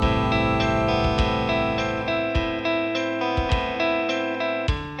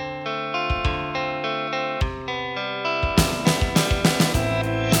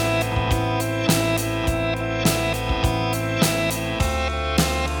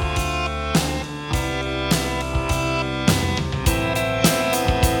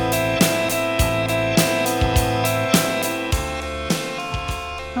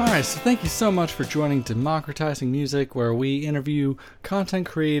Thank you so much for joining Democratizing Music, where we interview content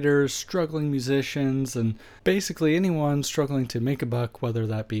creators, struggling musicians, and basically anyone struggling to make a buck, whether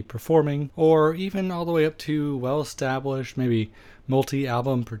that be performing or even all the way up to well-established, maybe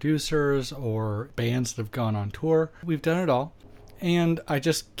multi-album producers or bands that have gone on tour. We've done it all, and I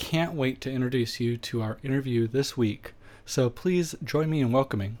just can't wait to introduce you to our interview this week. So please join me in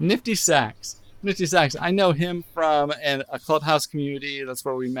welcoming Nifty Sax. Nifty Sax, I know him from a Clubhouse community. That's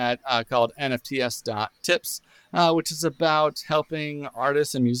where we met, called NFTS.tips, which is about helping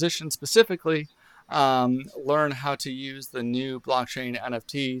artists and musicians specifically learn how to use the new blockchain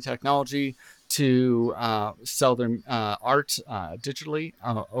NFT technology to sell their art digitally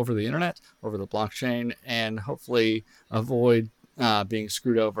over the internet, over the blockchain, and hopefully avoid being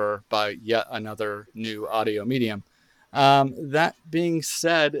screwed over by yet another new audio medium. That being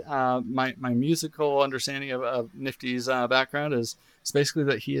said, my musical understanding of Nifty's background is basically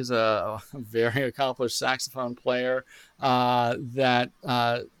that he is a very accomplished saxophone player that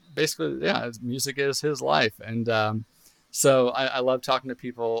basically, yeah, music is his life. And so I love talking to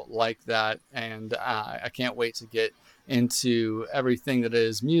people like that. And I can't wait to get into everything that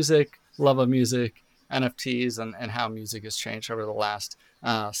is music, love of music, NFTs, and how music has changed over the last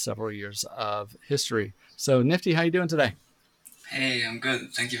several years of history. So Nifty, how you doing today? Hey, I'm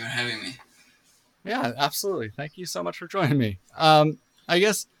good. Thank you for having me. Yeah, absolutely. Thank you so much for joining me. I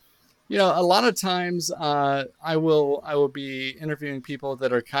guess a lot of times I will be interviewing people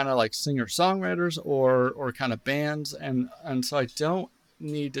that are kind of like singer songwriters or kind of bands, and so I don't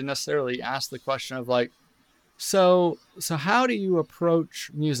need to necessarily ask the question of like, so how do you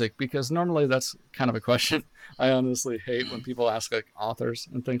approach music? Because normally that's kind of a question I honestly hate when Mm. people ask like authors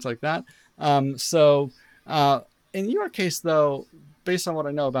and things like that. So in your case, though, based on what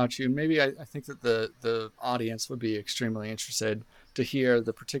I know about you, maybe I think that the audience would be extremely interested to hear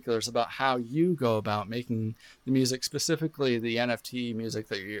the particulars about how you go about making the music, specifically the NFT music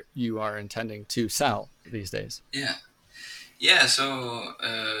that you are intending to sell these days. Yeah, yeah.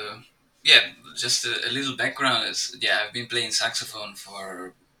 Yeah, just a little background is I've been playing saxophone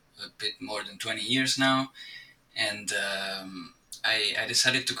for a bit more than 20 years now, and I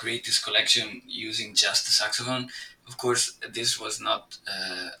decided to create this collection using just the saxophone. Of course, this was not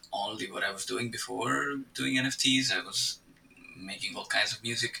only what I was doing before doing NFTs. I was making all kinds of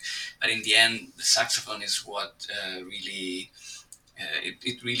music, but in the end, the saxophone is what really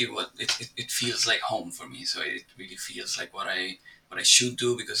it really it feels like home for me. So it really feels like what I should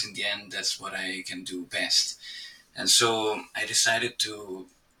do, because in the end that's what I can do best. And so I decided to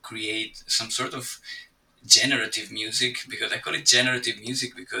create some sort of generative music, because I call it generative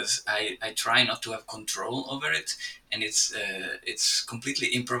music because I try not to have control over it, and it's completely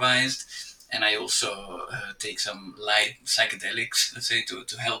improvised. And I also take some light psychedelics, let's say,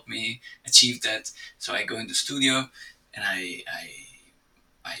 to help me achieve that. So I go in the studio and I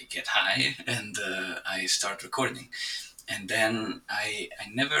get high and I start recording, and then I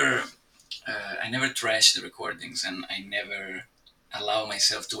never trash the recordings, and I never allow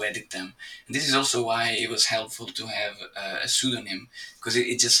myself to edit them. And this is also why it was helpful to have a pseudonym, because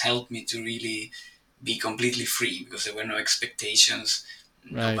it just helped me to really be completely free, because there were no expectations.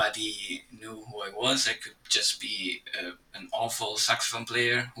 Right. Nobody knew who I was. I could just be an awful saxophone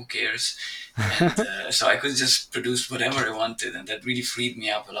player. Who cares? And so I could just produce whatever I wanted, and that really freed me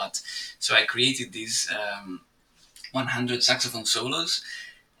up a lot. So I created these 100 saxophone solos,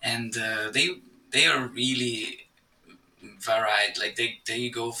 and they are really varied. Like they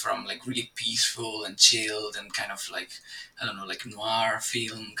go from like really peaceful and chilled and kind of like, I don't know, like noir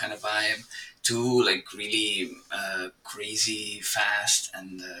film kind of vibe, to like really crazy fast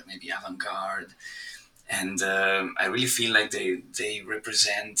and maybe avant-garde. And I really feel like they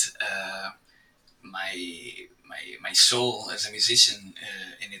represent my my soul as a musician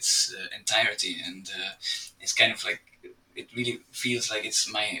in its entirety. And it's kind of like, it really feels like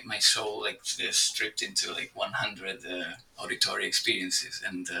it's my soul, like stripped into like 100 auditory experiences.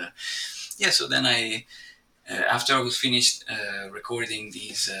 And so then after I was finished recording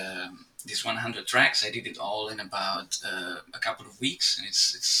these 100 tracks, I did it all in about a couple of weeks, and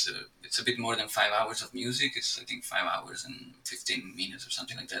it's a bit more than 5 hours of music. It's, I think, 5 hours and 15 minutes or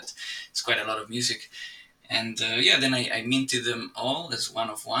something like that. It's quite a lot of music. And then I minted them all as one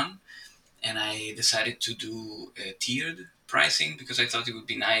of one, and I decided to do tiered pricing, because I thought it would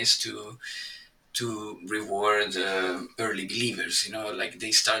be nice to reward early believers. You know, like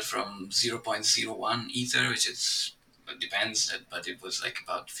they start from 0.01 ether, which is, it depends, but it was like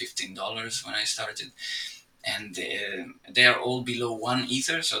about $15 when I started, and they are all below 1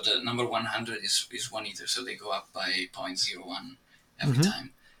 ether. So the number 100 is 1 ether, so they go up by 0.01 every Hmm.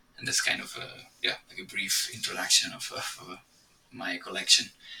 time. and that's kind of like a brief introduction of my collection.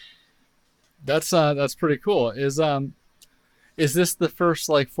 That's pretty cool. Is this the first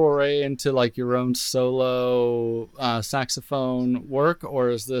like foray into like your own solo saxophone work, or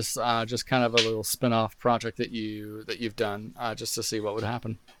is this just kind of a little spin-off project that you've done just to see what would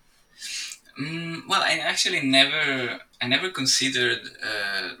happen? Well, I never considered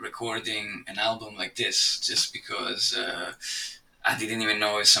recording an album like this, just because I didn't even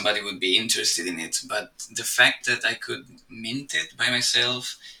know if somebody would be interested in it. But the fact that I could mint it by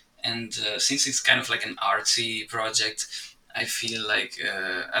myself, and since it's kind of like an artsy project, I feel like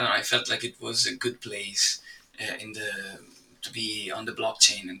I don't know. I felt like it was a good place in the to be on the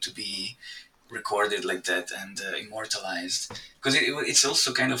blockchain and to be recorded like that and immortalized, because it's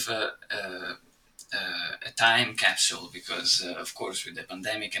also kind of a time capsule, because of course with the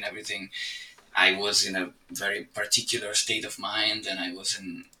pandemic and everything, I was in a very particular state of mind, and I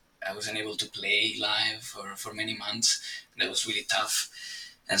wasn't able to play live for many months. That was really tough.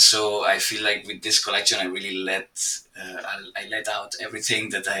 And so I feel like with this collection, I really I let out everything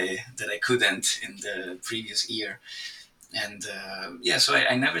that I couldn't in the previous year. And so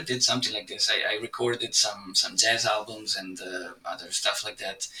I never did something like this. I recorded some jazz albums and other stuff like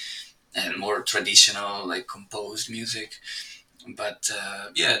that, and more traditional like composed music. But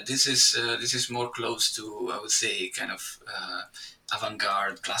this is more close to, I would say, kind of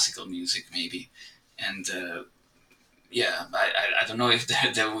avant-garde classical music maybe. And I don't know if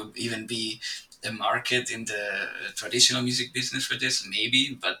there would even be a market in the traditional music business for this,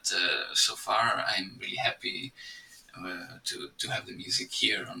 maybe. But so far, I'm really happy to have the music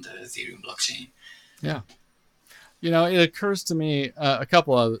here on the Ethereum blockchain. Yeah. You know, it occurs to me a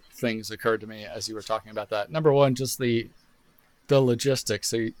couple of things occurred to me as you were talking about that. Number one, just the logistics.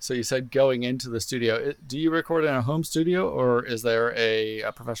 So you said going into the studio. Do you record in a home studio, or is there a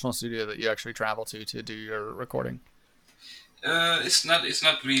professional studio that you actually travel to do your recording? It's not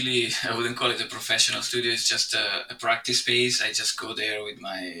really. I wouldn't call it a professional studio. It's just a practice space. I just go there with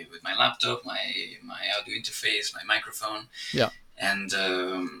my laptop, my audio interface, my microphone, Yeah, and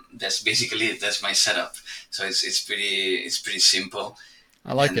that's basically it. That's my setup. So it's pretty simple.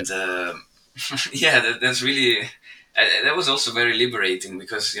 I like And it. that's really that was also very liberating,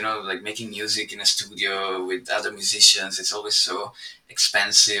 because like making music in a studio with other musicians, it's always so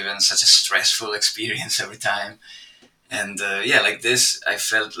expensive and such a stressful experience every time. And like this, I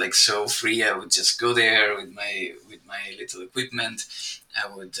felt like so free. I would just go there with my little equipment. I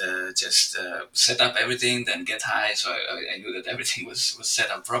would just set up everything, then get high, so I knew that everything was set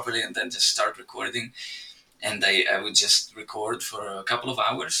up properly, and then just start recording. And I would just record for a couple of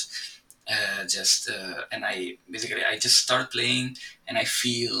hours, just and I just start playing, and I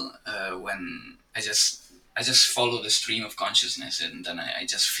feel when I just follow the stream of consciousness, and then I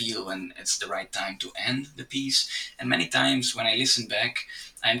just feel when it's the right time to end the piece. And many times when I listen back,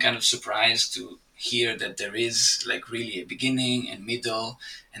 I'm kind of surprised to hear that there is like really a beginning and middle,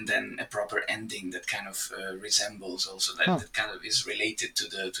 and then a proper ending that kind of resembles also Huh. that kind of is related to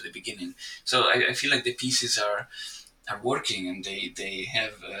the beginning. So I feel like the pieces are working, and they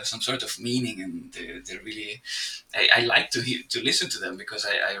have some sort of meaning, and they're really I like to listen to them, because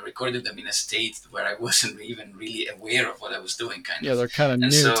I recorded them in a state where I wasn't even really aware of what I was doing, kind Yeah, of. they're kind of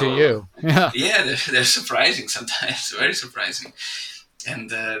And new to so you. Yeah. yeah, they're surprising sometimes, very surprising.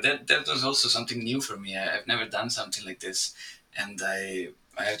 And that was also something new for me. I've never done something like this, and I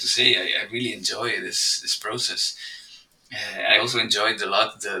have to say I really enjoy this process. I also enjoyed a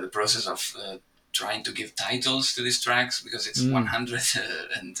lot the process of trying to give titles to these tracks, because it's Mm. 100,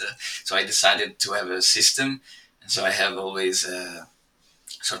 and so I decided to have a system, and so I have always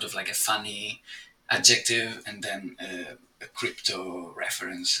sort of like a funny adjective, and then a crypto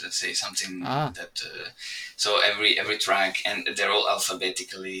reference, let's say something Ah, that. So every track, and they're all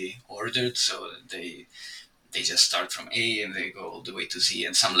alphabetically ordered, so they just start from A and they go all the way to Z.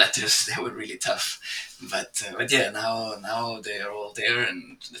 And some letters they were really tough, but yeah, now they are all there,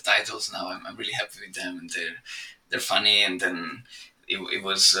 and the titles now I'm really happy with them, and they're funny. And then it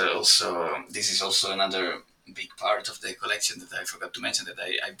was also, this is also another big part of the collection that I forgot to mention, that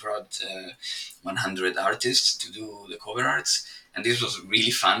I brought 100 artists to do the cover arts, and this was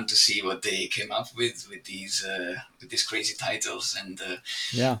really fun to see what they came up with these crazy titles. And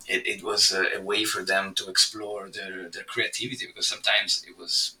yeah. it was a way for them to explore their creativity, because sometimes it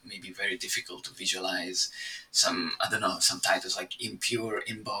was maybe very difficult to visualize some, I don't know, some titles like Impure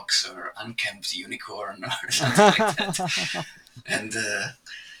Inbox or Unkempt Unicorn or something like that.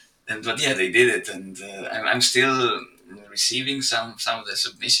 And but yeah, they did it, and I'm still receiving some of the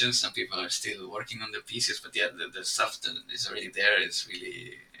submissions. Some people are still working on the pieces, but yeah, the stuff that is already there is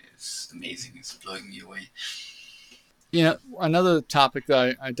It's amazing. It's blowing me away. Another topic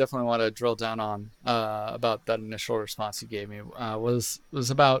that I definitely want to drill down on about that initial response you gave me was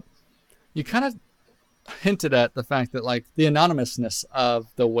about, you kind of hinted at the fact that like the anonymousness of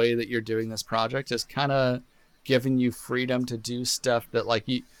the way that you're doing this project is kind of giving you freedom to do stuff that like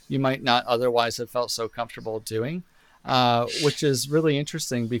you might not otherwise have felt so comfortable doing, which is really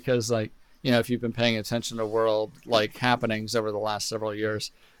interesting because like, if you've been paying attention to world like happenings over the last several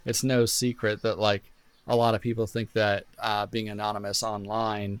years, it's no secret that like a lot of people think that being anonymous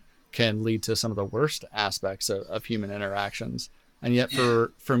online can lead to some of the worst aspects of human interactions, and yet Yeah.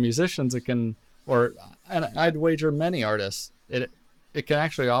 for musicians it can, or and I'd wager many artists, it can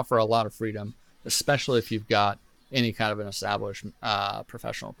actually offer a lot of freedom, especially if you've got any kind of an established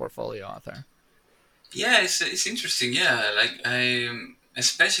professional portfolio out there. Yeah, it's interesting. Yeah, like I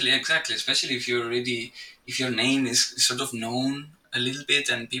especially exactly, especially if you're already if your name is sort of known a little bit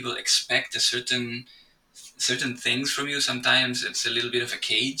and people expect a certain things from you. Sometimes it's a little bit of a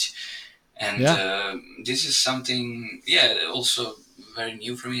cage, and Yeah. this is something, yeah, also very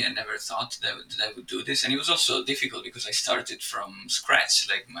new for me. I never thought that I would do this, and it was also difficult because I started from scratch.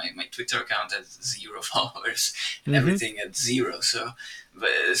 Like my Twitter account had 0 followers and Mm-hmm. everything at 0. So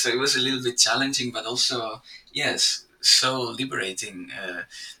it was a little bit challenging, but also, yes, so liberating.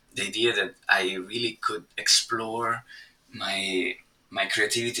 The idea that I really could explore my my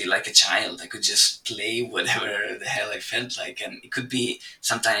creativity like a child. I could just play whatever the hell I felt like, and it could be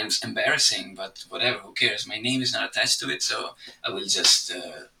sometimes embarrassing, but whatever. Who cares? My name is not attached to it, so I will just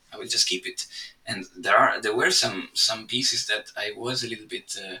I will just keep it. And there were some pieces that I was a little bit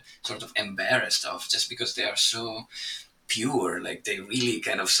sort of embarrassed of, just because they are so pure. Like they really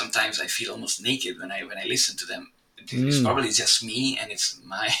kind of, sometimes I feel almost naked when I listen to them. It's Mm. probably just me, and it's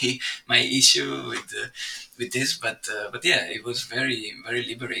my my issue with this. But yeah, it was very very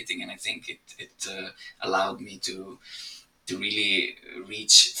liberating, and I think it allowed me to really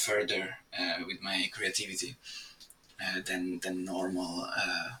reach further with my creativity than normal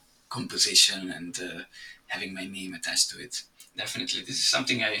composition and having my name attached to it. Definitely, this is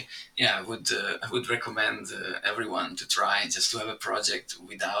something I would recommend everyone to try, just to have a project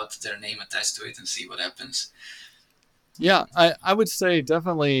without their name attached to it and see what happens. Yeah, I would say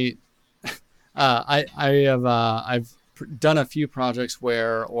definitely. I've done a few projects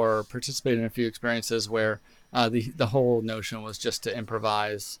where, or participated in a few experiences where the whole notion was just to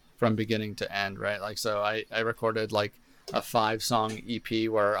improvise from beginning to end, right? Like, so I recorded like a 5 song EP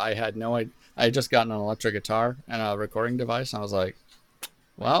where I had no idea. I had just gotten an electric guitar and a recording device, and I was like,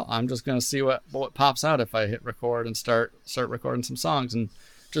 well, I'm just gonna see what pops out if I hit record and start recording some songs, and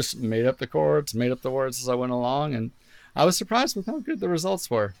just made up the chords, made up the words as I went along, and I was surprised with how good the results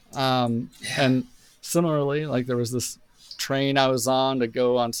were. Yeah, And similarly, like there was this train I was on to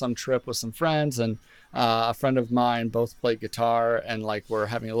go on some trip with some friends, and a friend of mine both played guitar, and like we're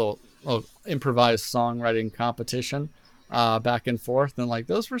having a little improvised songwriting competition back and forth, and like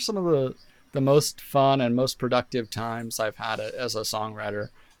those were some of the most fun and most productive times I've had as a songwriter,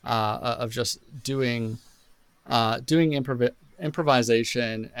 of just doing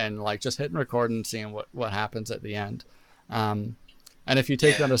improvisation and like just hitting record and seeing what happens at the end. Um, and if you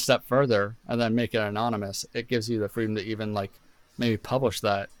take that yeah, a step further and then make it anonymous, it gives you the freedom to even like maybe publish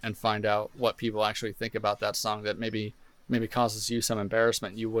that and find out what people actually think about that song that maybe causes you some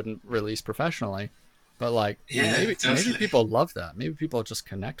embarrassment you wouldn't release professionally. But like yeah, maybe totally. people love that. Maybe people just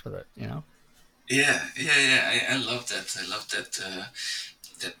connect with it. Yeah. I love that. I love that.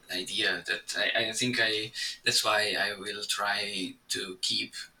 That idea that I think that's why I will try to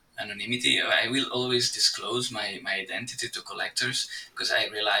keep anonymity. I will always disclose my identity to collectors, because I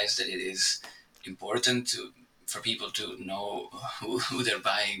realize that it is important for people to know who they're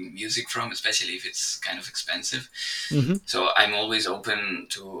buying music from, especially if it's kind of expensive. Mm-hmm. So I'm always open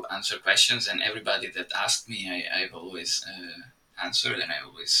to answer questions, and everybody that asked me, I've always answered, and I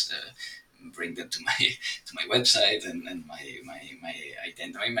always bring them to my to my website and my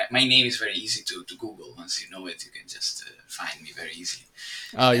identity. My name is very easy to Google. Once you know it, you can just find me very easily.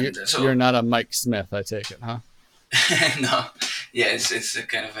 You're And you're so not a Mike Smith, I take it, huh? no, yeah, it's a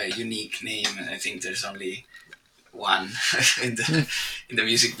kind of a unique name, and I think there's only one in Hmm. the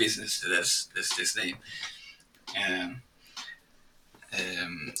music business that's this name. Um,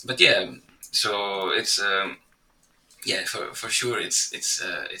 but yeah, so it's yeah, for sure it's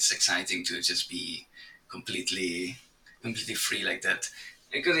exciting to just be completely completely free like that,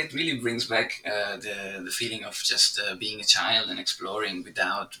 because it really brings back the feeling of just being a child and exploring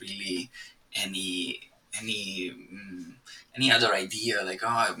without really any any mm, any other idea, like,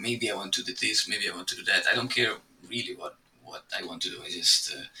 oh, maybe I want to do this, maybe I want to do that. I don't care really what I want to do. I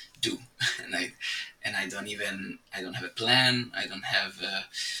just do, and I don't have a plan. I don't have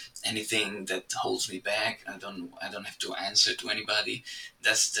anything that holds me back. I don't have to answer to anybody.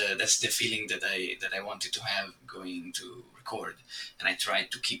 That's the feeling that I wanted to have going to record, and I tried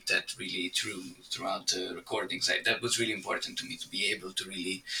to keep that really true throughout the recordings. That was really important to me, to be able to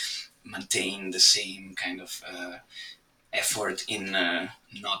really maintain the same kind of effort in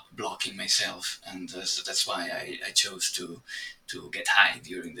not blocking myself, and so that's why I chose to get high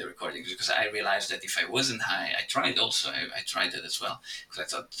during the recordings, because I realized that if I wasn't high, I tried also, I tried that as well, because I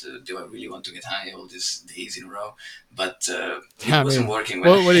thought, do I really want to get high all these days in a row? But it wasn't working.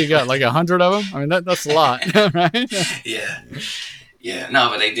 What do you got, like 100 of them? I mean, that's a lot. Right? Yeah, no,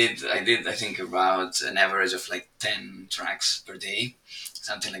 but I did I think about an average of like 10 tracks per day,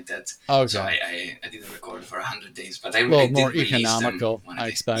 something like that. Okay. So I didn't record for 100 days, but I well, did more release economical, them I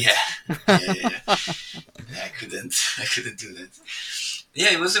expect. Yeah. I couldn't do that.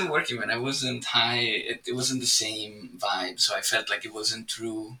 Yeah, it wasn't working when I wasn't high. It wasn't the same vibe, so I felt like it wasn't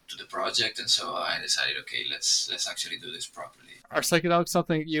true to the project, and so I decided, okay, let's actually do this properly. Are psychedelics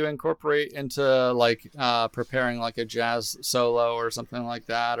something you incorporate into like preparing like a jazz solo or something like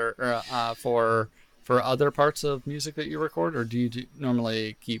that, or for other parts of music that you record, or do you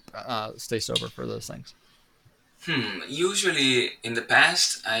normally stay sober for those things? Usually in the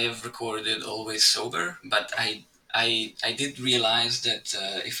past I have recorded always sober, but I did realize that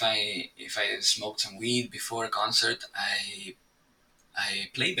if I smoked some weed before a concert, I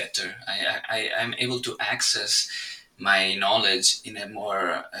play better. I'm able to access my knowledge in a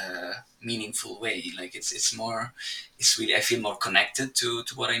more meaningful way. Like it's really, I feel more connected to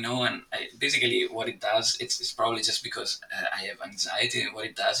what I know. And basically what it does, it's probably just because I have anxiety, and what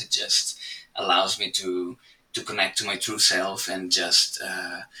it does, it just allows me to connect to my true self, and just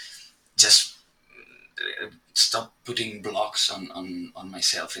stop putting blocks on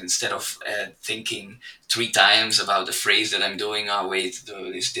myself, instead of thinking 3 times about the phrase that I'm doing. Oh wait,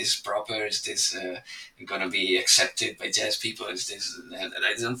 is this proper? Is this gonna be accepted by jazz people? Is this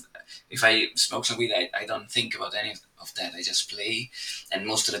I don't, if I smoke some weed, I don't think about any of that. I just play, and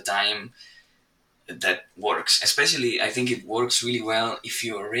most of the time that works. Especially, I think it works really well if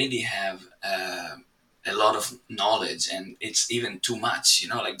you already have a lot of knowledge, and it's even too much.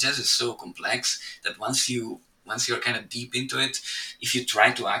 Like jazz is so complex that once you're kind of deep into it, if you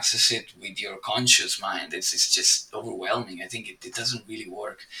try to access it with your conscious mind, it's just overwhelming. I think it doesn't really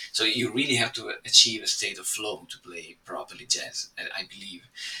work. So you really have to achieve a state of flow to play properly jazz, I believe.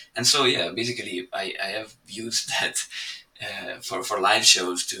 And so yeah, basically I have used that for live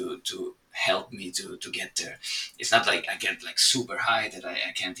shows to help me to get there. It's not like I get like super high that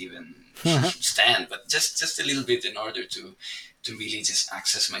I can't even stand, but just a little bit, in order to really just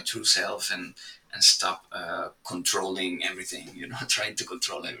access my true self, and stop controlling everything, trying to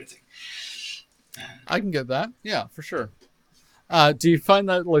control everything. I can get that. Yeah, for sure. Do you find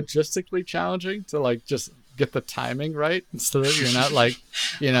that logistically challenging to like just get the timing right, so that you're not like,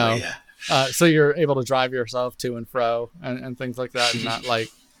 Oh, yeah. so you're able to drive yourself to and fro and things like that, and not like,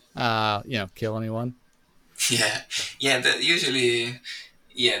 kill anyone? Yeah. Usually,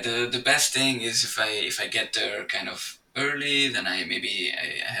 yeah. The best thing is if I get there kind of early, then I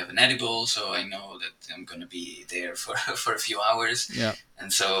have an edible, so I know that I'm gonna be there for for a few hours. Yeah.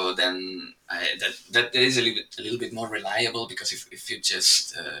 And so then that is a little bit more reliable, because if you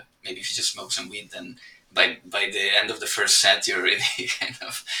just maybe if you just smoke some weed, then by the end of the first set you're really kind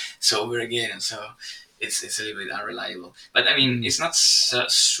of sober again, and so it's a little bit unreliable. But I mean, it's not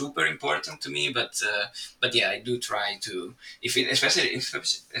super important to me. But yeah, I do try to, if it especially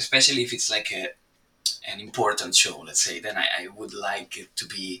if it's like an important show, let's say, then I would like it to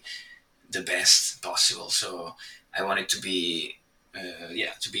be the best possible. So I want it to be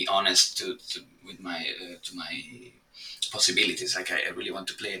to be honest with my to my possibilities. Like I really want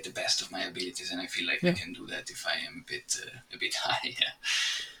to play at the best of my abilities, and I feel like I can do that if I am a bit high. Yeah.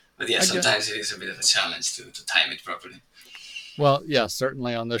 But yeah, sometimes it is a bit of a challenge to time it properly. Well, yeah,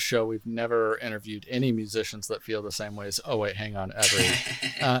 certainly on this show, we've never interviewed any musicians that feel the same way as, oh, wait, hang on, every.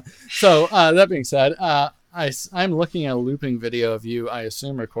 So that being said, I'm looking at a looping video of you, I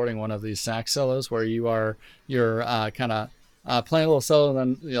assume, recording one of these sax solos where you're kind of playing a little solo,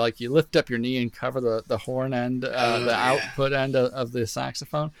 and then you lift up your knee and cover the horn end, output end of the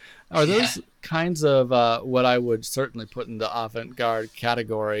saxophone. Are those kinds of what I would certainly put in the avant-garde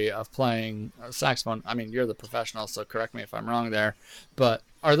category of playing saxophone? I mean, you're the professional, so correct me if I'm wrong there. But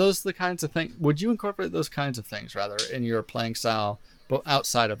are those the kinds of things? Would you incorporate those kinds of things rather in your playing style, but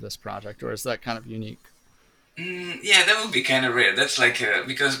outside of this project, or is that kind of unique? Yeah, that would be kind of rare. That's like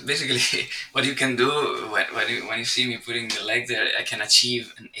because basically what you can do when you see me putting the leg there, I can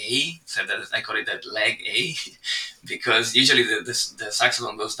achieve an A. So that I call it that leg A, because usually the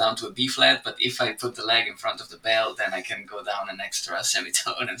saxophone goes down to a B flat, but if I put the leg in front of the bell, then I can go down an extra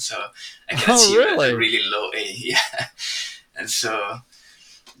semitone, and so I can Oh, achieve a really? really low A. Yeah, and so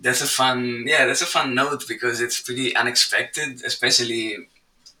that's a fun note because it's pretty unexpected, especially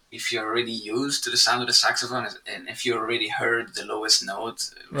if you're already used to the sound of the saxophone and if you already heard the lowest note,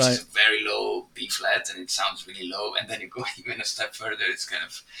 which is Right. a very low B flat, and it sounds really low, and then you go even a step further, it's kind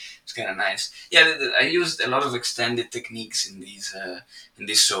of nice. Yeah, I used a lot of extended techniques in these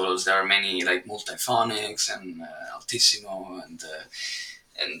solos. There are many like multiphonics and altissimo and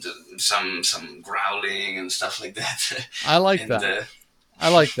some growling and stuff like that. I like and that. I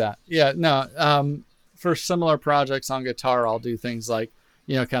like that. Yeah, no. For similar projects on guitar, I'll do things like,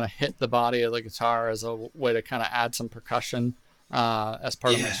 kind of hit the body of the guitar as a way to kind of add some percussion as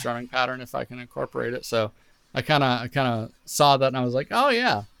part of my Yeah. strumming pattern if I can incorporate it. So I kind of saw that and I was like, oh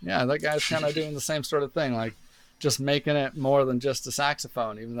yeah, yeah, that guy's kind of doing the same sort of thing, like just making it more than just a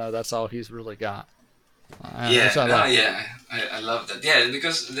saxophone, even though that's all he's really got, which Yeah, I oh like. yeah, I love that. Yeah,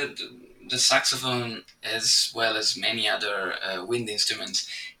 because the saxophone, as well as many other wind instruments,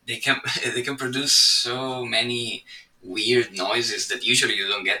 they can they can produce so many weird noises that usually you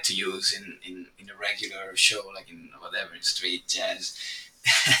don't get to use in a regular show, like in whatever in straight jazz.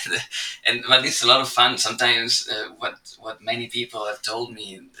 And but it's a lot of fun. Sometimes what many people have told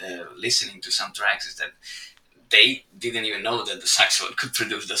me listening to some tracks is that they didn't even know that the saxophone could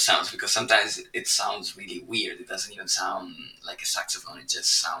produce those sounds, because sometimes it sounds really weird. It doesn't even sound like a saxophone. It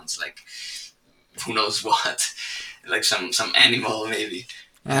just sounds like who knows what, like some animal maybe.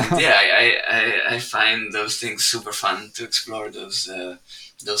 And yeah, I find those things super fun to explore those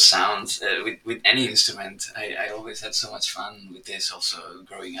sounds with any instrument. I always had so much fun with this. Also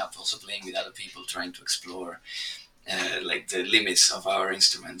growing up, also playing with other people, trying to explore like the limits of our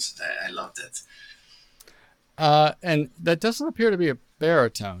instruments. I love that. And that doesn't appear to be a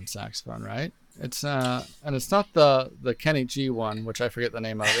baritone saxophone, right? And it's not the Kenny G one, which I forget the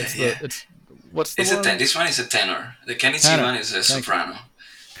name of. Yeah. It's what's the one? This one is a tenor. The Kenichi Tenor. one is a Thank you. soprano.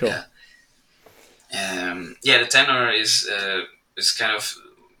 Cool. Yeah. Yeah, the tenor is kind of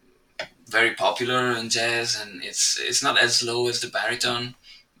very popular in jazz, and it's not as low as the baritone,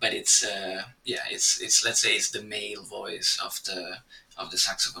 but it's yeah, it's let's say it's the male voice of the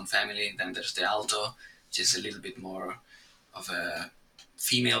saxophone family. Then there's the alto, which is a little bit more of a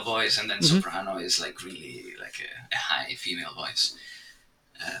female voice, and then Hmm. soprano is like really like a high female voice.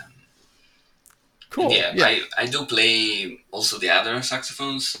 Um, And Cool. yeah, Yeah. I do play also the other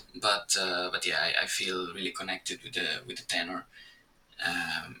saxophones, but yeah, I feel really connected with the tenor.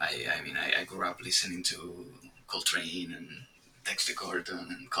 I mean, I grew up listening to Coltrane and Dexter Gordon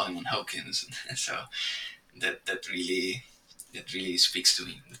and Coleman Hawkins, and so that really speaks to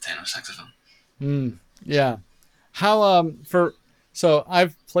me, the tenor saxophone. Mm, yeah. How for so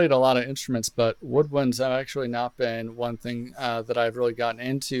I've played a lot of instruments, but woodwinds have actually not been one thing that I've really gotten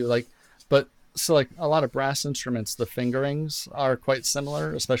into. But so like a lot of brass instruments, the fingerings are quite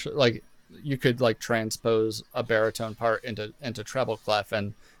similar, especially like you could like transpose a baritone part into treble clef,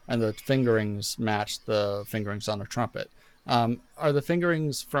 and the fingerings match the fingerings on a trumpet. Are the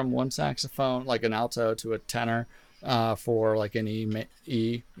fingerings from one saxophone, like an alto to a tenor, for like an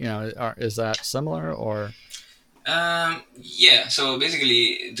E, is that similar or? Yeah, so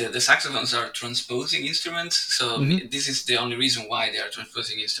basically the saxophones are transposing instruments. So Hmm. this is the only reason why they are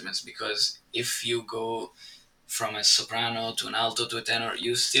transposing instruments, because if you go from a soprano to an alto to a tenor,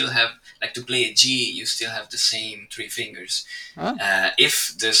 you still have, like, to play a G, you still have the same three fingers. Huh?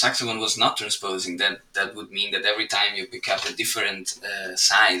 If the saxophone was not transposing, that would mean that every time you pick up a different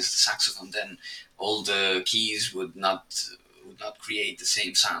sized saxophone, then all the keys would not create the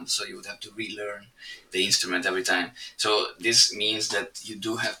same sound. So you would have to relearn the instrument every time. So this means that you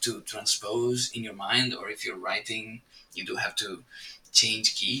do have to transpose in your mind, or if you're writing, you do have to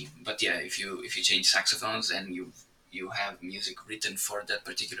change key. But yeah, if you change saxophones and you have music written for that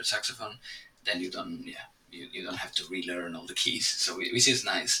particular saxophone, then you don't have to relearn all the keys. So which is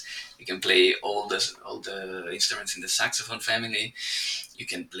nice. You can play all the instruments in the saxophone family. You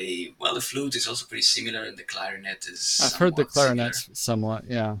can play, well, the flute is also pretty similar, and the clarinet is I've heard the somewhat similar. clarinets somewhat.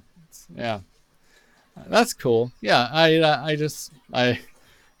 Yeah, yeah, that's cool. Yeah, I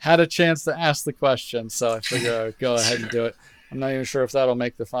had a chance to ask the question, so I figured I'd go ahead and Sure. do it. I'm not even sure if that'll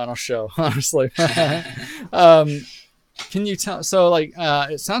make the final show, honestly. um, can you tell? So, like,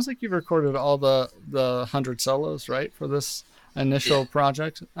 it sounds like you've recorded all the 100 solos, right, for this Yeah. initial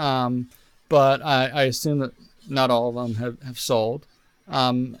project. but I assume that not all of them have sold.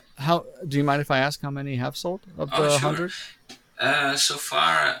 How do you mind if I ask how many have sold of Oh, the sure. 100? So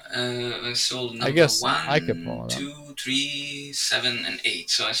far, I sold I number guess I could one, pull it up. 2, 3, 7, and 8.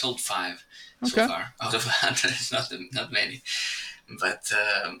 So I sold five so Okay. far out of 100. It's not many, but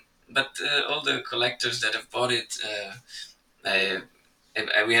all the collectors that have bought it, I,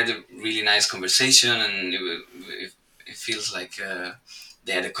 we had a really nice conversation, and it feels like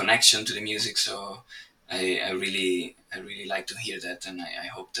they had a connection to the music. So I really like to hear that, and I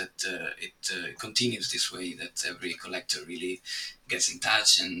hope that it continues this way. That every collector really gets in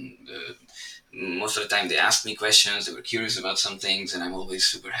touch, and most of the time they ask me questions. They were curious about some things, and I'm always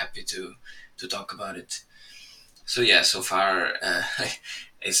super happy to talk about it. So yeah, so far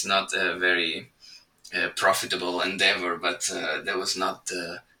it's not a very profitable endeavor, but that was not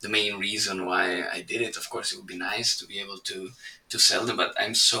the main reason why I did it. Of course, it would be nice to be able to sell them, but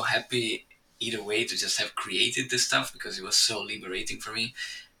I'm so happy either way to just have created this stuff because it was so liberating for me.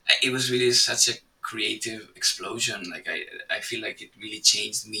 It was really such a creative explosion. Like I feel like it really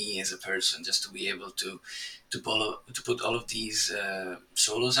changed me as a person just to be able to put all of these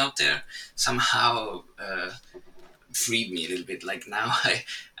solos out there somehow. Freed me a little bit. Like now,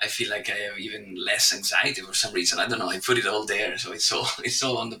 I feel like I have even less anxiety for some reason. I don't know. I put it all there, so it's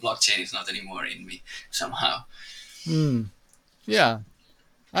all on the blockchain. It's not anymore in me somehow. Hmm. Yeah,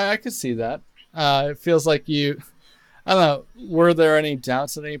 I could see that. It feels like you. I don't know. Were there any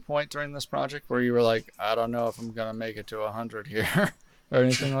doubts at any point during this project where you were like, I don't know if I'm gonna make it to 100 here, or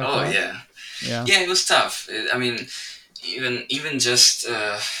anything like Oh that? yeah, Yeah. yeah. It was tough. I mean, even just.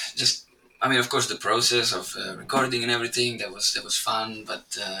 I mean, of course, the process of recording and everything that was fun,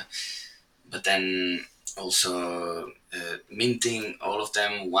 but then also minting all of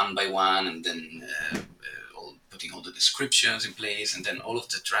them one by one, and then putting all the descriptions in place, and then all of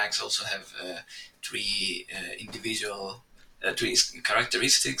the tracks also have three individual three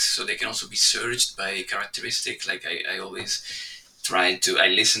characteristics, so they can also be searched by characteristic. Like I always I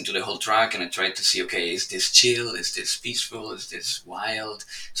listen to the whole track and I try to see, okay, is this chill, is this peaceful, is this wild?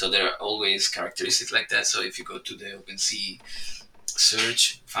 So there are always characteristics like that. So if you go to the OpenSea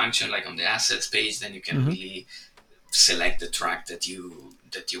search function, like on the assets page, then you can Mm-hmm. really select the track that you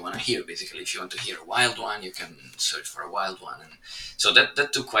want to hear. Basically, if you want to hear a wild one, you can search for a wild one. And so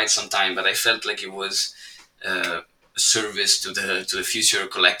that took quite some time, but I felt like it was a service to the future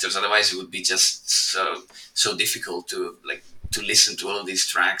collectors. Otherwise, it would be just so difficult to listen to all these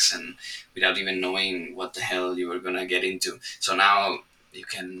tracks and without even knowing what the hell you were gonna get into. So now you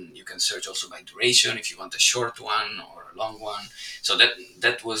can search also by duration if you want a short one or a long one. So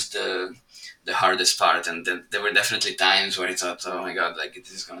that was the hardest part, and there were definitely times where I thought, oh my god, like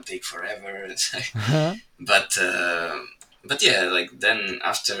this is gonna take forever. but but yeah, like then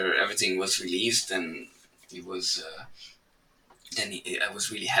after everything was released, then it was I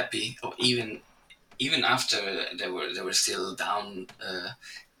was really happy. Or even after there were still down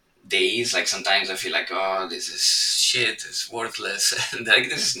days. Like sometimes I feel like, oh, this is shit, it's worthless. And like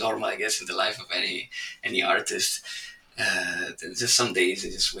this is normal, I guess, in the life of any artist. There's just some days I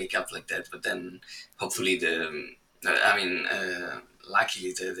just wake up like that, but then hopefully I mean,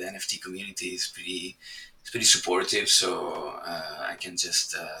 luckily the NFT community is pretty supportive, so I can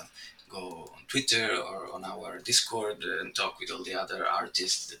just go on Twitter or on our Discord and talk with all the other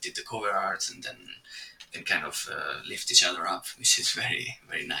artists that did the cover arts, and then can kind of lift each other up, which is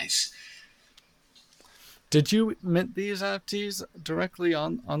very nice. Did you mint these NFTs directly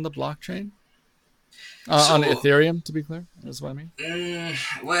on the blockchain? On So Ethereum, to be clear, is what I mean.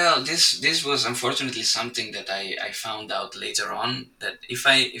 well, this was unfortunately something that I found out later on, that if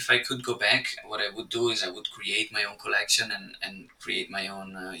I could go back, what I would do is I would create my own collection and create my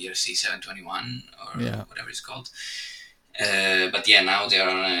own ERC 721 or Yeah. whatever it's called. But yeah, now they are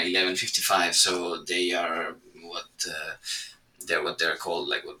on 1155, so they are what they're called,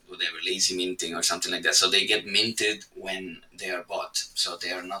 like whatever, lazy minting or something like that. So they get minted when they are bought. So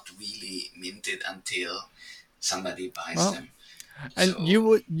they are not really minted until somebody buys Well, them. and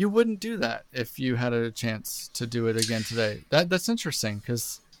So you wouldn't do that if you had a chance to do it again today. That's interesting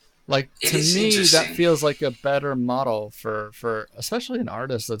because, like, it to is me, that interesting. feels like a better model for especially an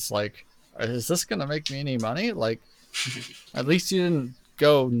artist that's like, is this gonna make me any money? Like, at least you didn't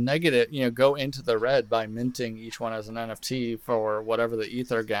go negative, go into the red by minting each one as an NFT for whatever the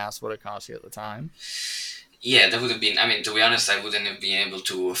ether gas would have cost you at the time. Yeah, that would have been. I mean, to be honest, I wouldn't have been able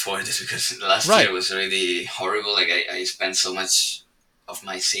to afford it because last year Right. was really horrible. Like I spent so much of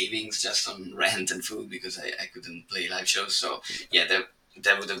my savings just on rent and food because I couldn't play live shows. So yeah,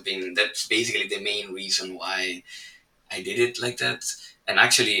 that would have been. That's basically the main reason why I did it like that. And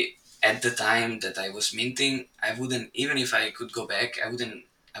actually, at the time that I was minting, I wouldn't, even if I could go back, I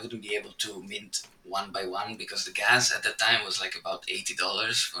wouldn't be able to mint one by one, because the gas at that time was like about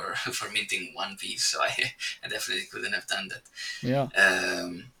 $80 for for minting one piece. So I definitely couldn't have done that. Yeah.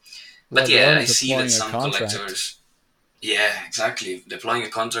 Um, but Let yeah, alone I see that deploying a some contract. collectors. Yeah, exactly. Deploying a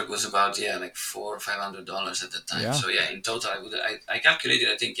contract was about, yeah, like $400 or $500 at the time. Yeah. So yeah, in total, I calculated.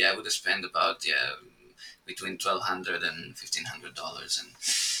 I think, yeah, I would have spent about, yeah, between $1,200 and $1,500, and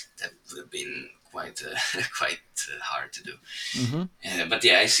that would have been quite quite hard to do. Mm-hmm. But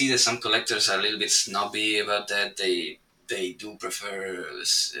yeah, I see that some collectors are a little bit snobby about that. They do prefer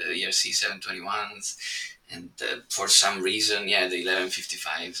ERC 721s, and for some reason, yeah, the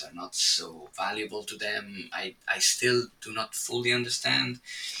 1155s are not so valuable to them. I still do not fully understand.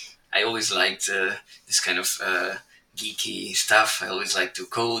 I always liked this kind of geeky stuff. I always like to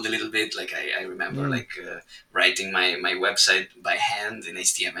code a little bit. Like I remember Mm. like writing my website by hand in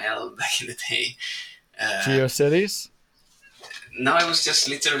HTML back in the day. Uh, GeoCities? no, I was just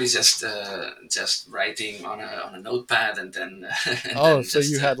literally just writing on a notepad, and then and Oh, then so you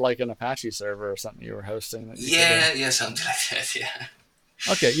just had like an Apache server or something you were hosting that you could. yeah, something like that. Yeah,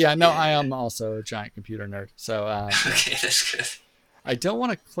 Okay, yeah, no, yeah, I yeah. am also a giant computer nerd. So, yeah. Okay, that's good. I don't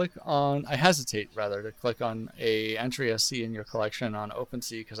want to click on, I hesitate rather to click on a entry I see in your collection on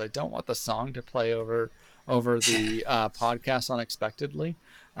OpenSea because I don't want the song to play over the podcast unexpectedly.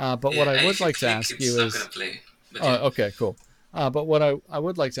 But what Yeah, I would if you like to click, ask you it's not gonna is, play. But oh, yeah, okay, cool. But what I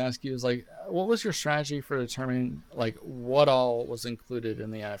would like to ask you is like, what was your strategy for determining like what all was included in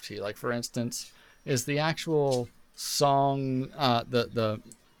the NFT? Like, for instance, is the actual song, the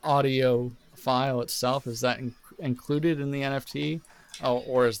audio file itself, is that included in the NFT? Oh,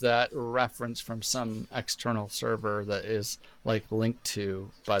 or is that reference from some external server that is like linked to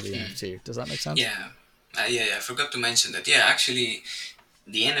by the NFT? Does that make sense? yeah, yeah. I forgot to mention that. Yeah, actually,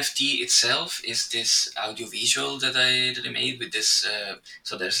 the NFT itself is this audio visual that I made with this.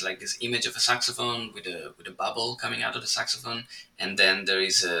 So there's like this image of a saxophone with a bubble coming out of the saxophone, and then there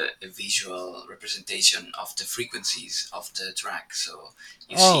is a visual representation of the frequencies of the track. So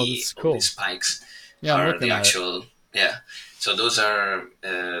you Oh, see that's all these cool. spikes Yeah, I'm are the looking at it. actual, yeah. So those are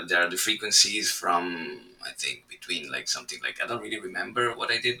they are the frequencies from, I think, between like something like, I don't really remember what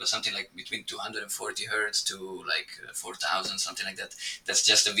I did, but something like between 240 hertz to like 4,000, something like that. That's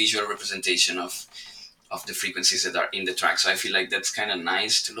just a visual representation of the frequencies that are in the track. So I feel like that's kind of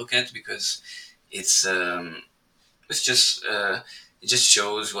nice to look at, because it's um, it's just it just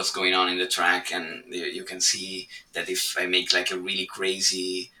shows what's going on in the track, and you can see that if I make like a really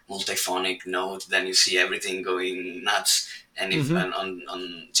crazy multiphonic note, then you see everything going nuts. And if Mm-hmm.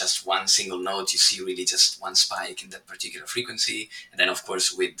 on just one single note, you see really just one spike in that particular frequency, and then of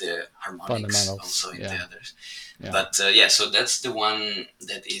course with the harmonics Fundamentals. also in the Yeah. others. Yeah. But yeah, so that's the one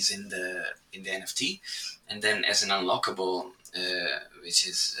that is in the NFT, and then as an unlockable, which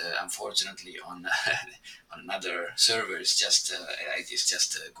is unfortunately on on another server, it's just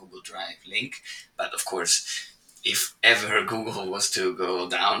a Google Drive link. But of course, if ever Google was to go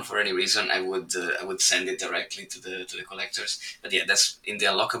down for any reason, I would send it directly to the collectors. But yeah, that's in the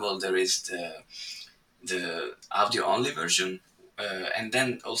unlockable. There is the audio only version, and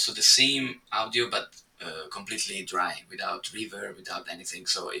then also the same audio but completely dry, without reverb, without anything.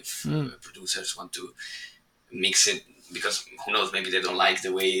 So if Mm. producers want to mix it, because who knows, maybe they don't like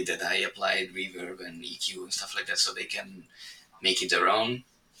the way that I applied reverb and EQ and stuff like that, so they can make it their own.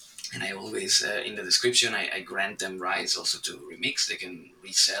 And I always, in the description, I grant them rights also to remix. They can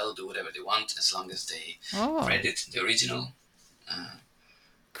resell, do whatever they want, as long as they Oh, credit the original. Uh,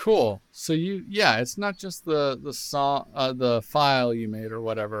 cool. So yeah, it's not just the song, the file you made or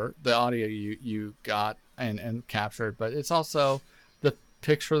whatever, the audio you got and captured, but it's also the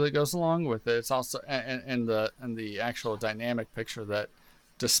picture that goes along with it. It's also and the actual dynamic picture that yeah,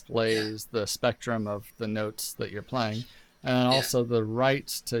 displays the spectrum of the notes that you're playing, and yeah. also the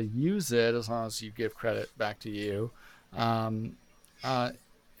rights to use it as long as you give credit back to you. Um, uh,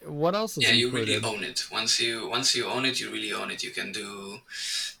 what else is Yeah, you really included? own it. Once you own it, you really own it. You can do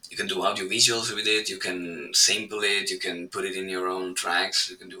audio visuals with it. You can sample it. You can put it in your own tracks.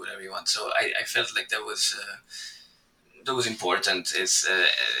 You can do whatever you want. So I felt like that was important. It's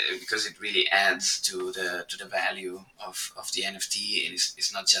because it really adds to the value of the NFT.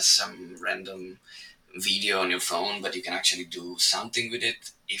 It's not just some random video on your phone, but you can actually do something with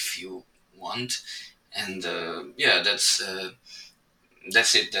it if you want. And yeah, that's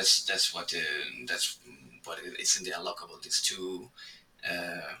it. That's what it's in the unlockable. It's two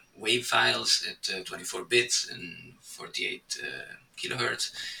wave files at 24 bits and 48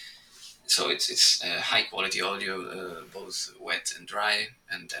 kilohertz. So it's high quality audio, both wet and dry,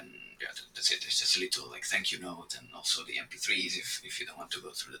 and then yeah, that's it. There's just a little like thank you note, and also the MP3s if you don't want to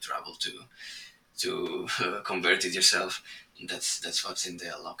go through the trouble to convert it yourself. That's what's in the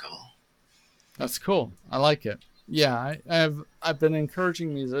unlockable. That's cool. I like it. Yeah, I've been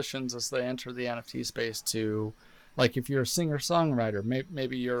encouraging musicians as they enter the NFT space to, like, if you're a singer songwriter,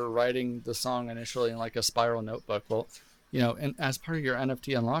 maybe you're writing the song initially in like a spiral notebook. Well, and as part of your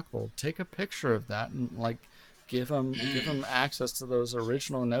NFT unlockable, take a picture of that and like give them access to those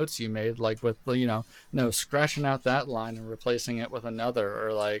original notes you made, like with the no scratching out that line and replacing it with another,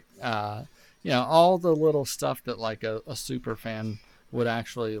 or like all the little stuff that like a super fan would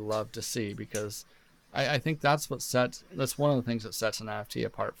actually love to see, because I think that's one of the things that sets an NFT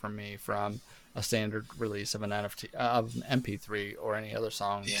apart for me from a standard release of an NFT of an MP3 or any other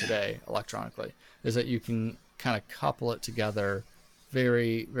song Yeah. today electronically, is that you can kind of couple it together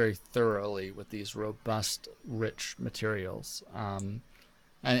very very thoroughly with these robust, rich materials, and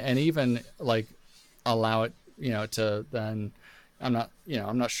even like allow it to then I'm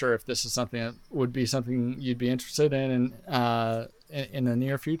not sure if this is something that would be something you'd be interested in the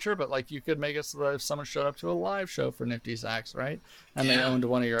near future, but like you could make it so that if someone showed up to a live show for Nifty Sacks, right, and they Yeah, owned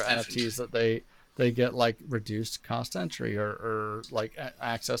one of your definitely. NFTs, that they get like reduced cost entry, or like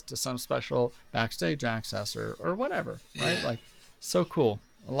access to some special backstage access, or whatever, right? Yeah, Like, so cool.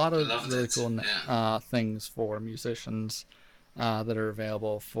 A lot I of love really that. cool Yeah. things for musicians that are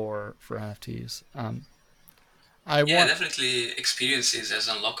available for NFTs. I Yeah, want. definitely experiences as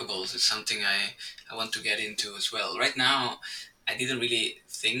unlockables is something I want to get into as well. Right now, I didn't really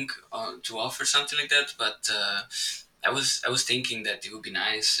think to offer something like that, but I was thinking that it would be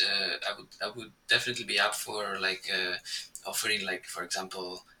nice. I would definitely be up for like offering, like, for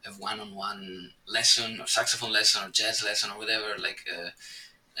example, a one-on-one lesson or saxophone lesson or jazz lesson or whatever, like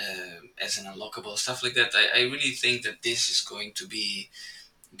as an unlockable, stuff like that. I really think that this is going to be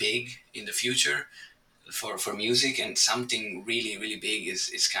big in the future for music, and something really really big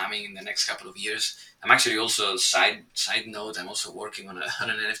is coming in the next couple of years. I'm actually also, side note, I'm also working on on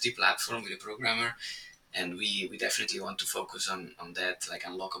an NFT platform with a programmer, and we definitely want to focus on that. Like,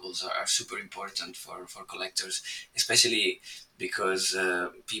 unlockables are super important for collectors, especially because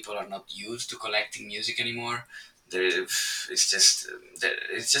people are not used to collecting music anymore. They're, it's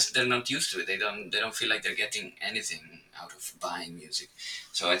just they're not used to it. They don't feel like they're getting anything out of buying music.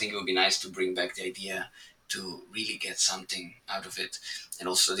 So I think it would be nice to bring back the idea to really get something out of it, and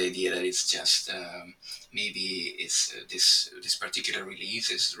also the idea that it's just maybe it's this particular release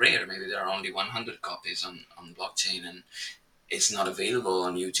is rare. Maybe there are only 100 copies on blockchain, and it's not available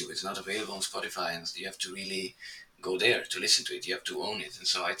on YouTube. It's not available on Spotify, and you have to really go there to listen to it. You have to own it, and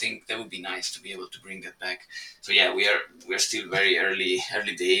so I think that would be nice to be able to bring that back. So yeah, we're still very early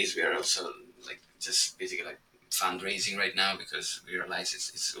days. We are also like just basically like fundraising right now, because we realize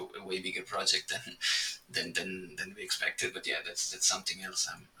it's a way bigger project than we expected. But yeah, that's something else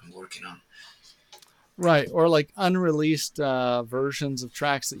I'm working on. Right, or like unreleased versions of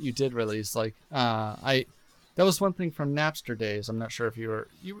tracks that you did release. Like, I that was one thing from Napster days. I'm not sure if you were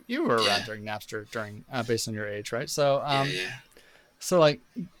around Yeah, during Napster, during based on your age, right? So yeah, yeah. like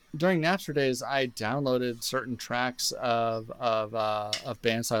during Napster days, I downloaded certain tracks of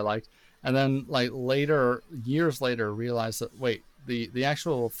bands I liked, and then like later, years later, realized that, wait, the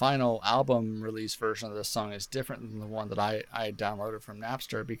actual final album release version of this song is different than the one that I downloaded from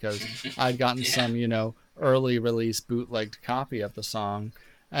Napster, because I'd gotten Yeah, some early release bootlegged copy of the song,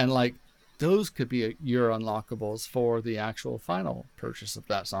 and like those could be your unlockables for the actual final purchase of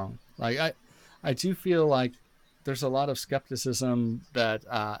that song. Like, I do feel like there's a lot of skepticism that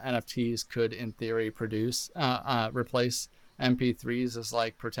NFTs could, in theory, replace MP3s as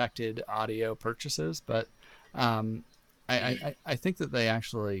like protected audio purchases, but um, I think that they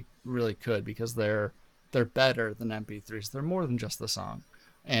actually really could, because they're better than MP3s. They're more than just the song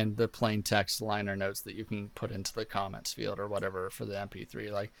and the plain text liner notes that you can put into the comments field or whatever for the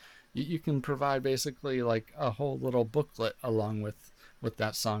MP3. Like, you can provide basically like a whole little booklet along with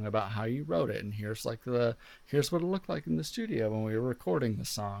that song about how you wrote it, and here's what it looked like in the studio when we were recording the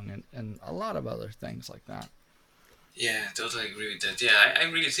song, and a lot of other things like that. yeah. Totally agree with that. Yeah, I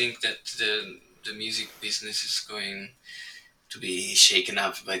really think that the music business is going to be shaken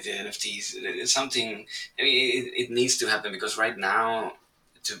up by the NFTs. It's something. I mean, it needs to happen, because right now,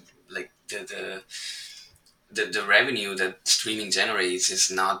 to like the revenue that streaming generates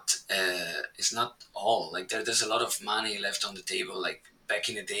is not all. Like, there's a lot of money left on the table. Like, back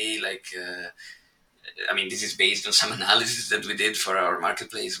in the day, I mean, this is based on some analysis that we did for our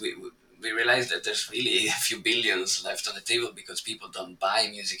marketplace. we realized that there's really a few billions left on the table because people don't buy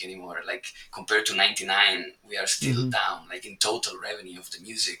music anymore. Like compared to '99, we are still Mm-hmm. down, like in total revenue of the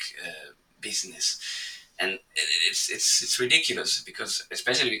music business, and it's ridiculous because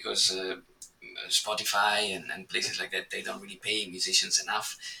especially because. Spotify and places like that, they don't really pay musicians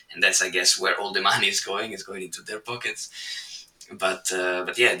enough, and that's I guess where all the money is going into their pockets. But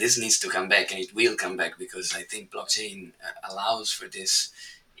yeah, this needs to come back, and it will come back because I think blockchain allows for this.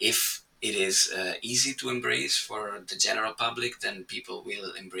 If it is easy to embrace for the general public, then people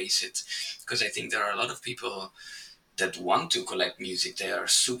will embrace it. Because I think there are a lot of people that want to collect music. They are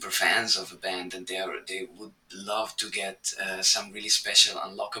super fans of a band, and they would love to get some really special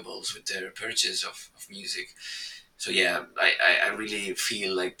unlockables with their purchase of music. So yeah, I really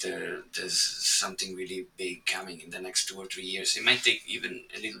feel like there's something really big coming in the next 2 or 3 years. It might take even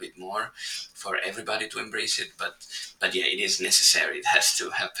a little bit more for everybody to embrace it, but yeah, it is necessary. It has to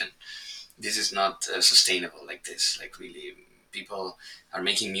happen. This is not sustainable like this. Like really, people are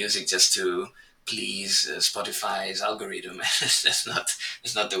making music just to please Spotify's algorithm. That's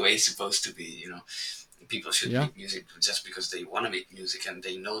not the way it's supposed to be. You know, people should Yeah. make music just because they want to make music and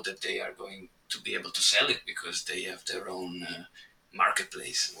they know that they are going to be able to sell it because they have their own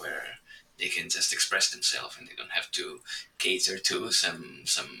marketplace where they can just express themselves and they don't have to cater to some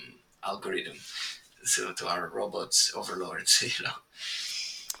algorithm, so to our robots overlords. You know.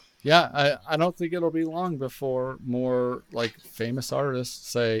 Yeah, I don't think it'll be long before more like famous artists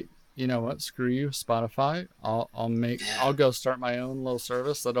say, you know what, screw you, Spotify. Yeah, I'll go start my own little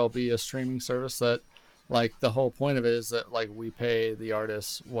service that'll be a streaming service that like the whole point of it is that like we pay the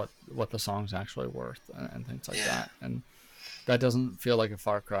artists what the song's actually worth and things like yeah. that. And that doesn't feel like a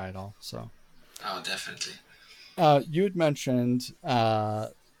far cry at all. So Oh, definitely. you had mentioned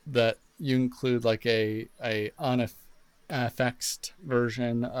that you include like a uneffects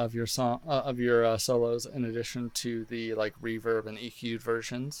version of your song of your solos in addition to the like reverb and EQ'd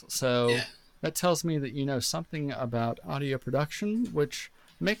versions. So Yeah, that tells me that you know something about audio production, which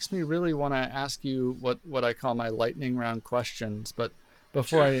makes me really want to ask you what I call my lightning round questions. But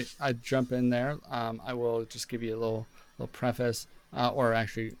before sure. I jump in there, I will just give you a little preface, or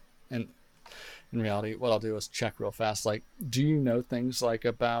actually, in reality, what I'll do is check real fast. Like, do you know things like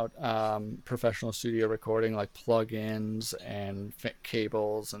about professional studio recording, like plugins and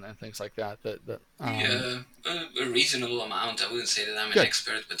cables and things like that? Yeah, a reasonable amount. I wouldn't say that I'm an Good,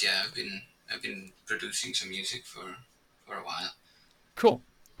 expert, but yeah, I've been producing some music for a while. cool.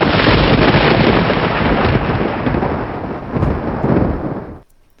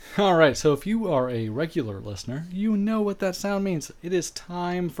 All right, so if you are a regular listener, you know what that sound means. It is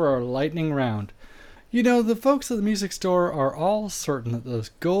time for our lightning round. You know, the folks at the music store are all certain that those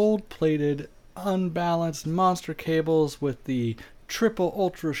gold plated, unbalanced monster cables with the triple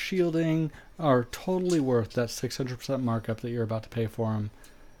ultra shielding are totally worth that 600% markup that you're about to pay for them.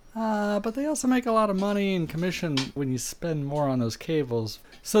 But they also make a lot of money in commission when you spend more on those cables.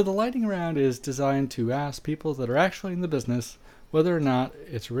 So the lightning round is designed to ask people that are actually in the business whether or not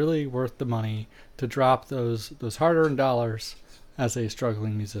it's really worth the money to drop those hard-earned dollars as a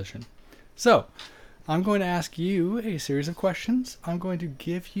struggling musician. So, I'm going to ask you a series of questions. I'm going to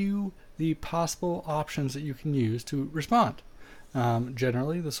give you the possible options that you can use to respond.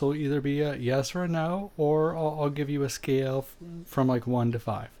 Generally, this will either be a yes or a no, or I'll give you a scale from like 1 to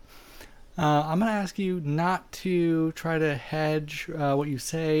 5. I'm going to ask you not to try to hedge what you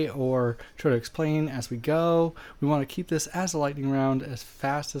say or try to explain as we go. We want to keep this as a lightning round as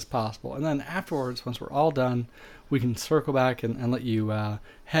fast as possible. And then afterwards, once we're all done, we can circle back and let you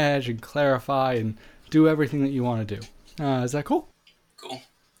hedge and clarify and do everything that you want to do. Is that cool? Cool.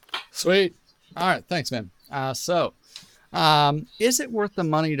 Sweet. All right. Thanks, man. Is it worth the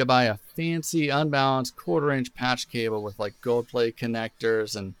money to buy a fancy, unbalanced quarter-inch patch cable with like gold plate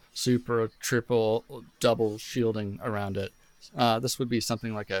connectors and super, triple, double shielding around it? This would be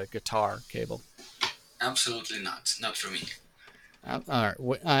something like a guitar cable. Absolutely not. Not for me. All right.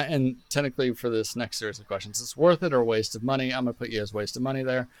 And technically, for this next series of questions, it's worth it or waste of money. I'm going to put you as waste of money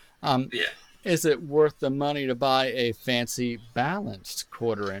there. Yeah. Is it worth the money to buy a fancy balanced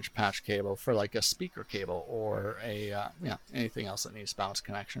quarter-inch patch cable for like a speaker cable or anything else that needs balanced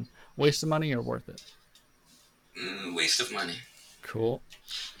connection? Waste of money or worth it? Waste of money. Cool.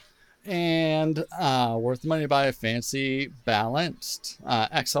 And worth the money to buy a fancy balanced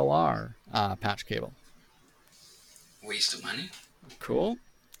XLR patch cable? Waste of money. Cool.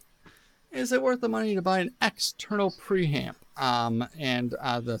 Is it worth the money to buy an external preamp? And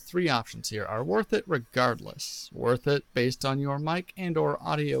the three options here are worth it regardless, worth it based on your mic and or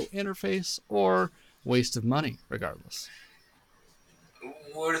audio interface, or waste of money regardless.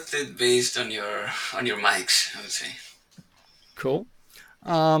 Worth it based on your mics, I would say. Cool.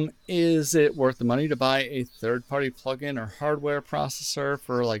 Is it worth the money to buy a third-party plugin or hardware processor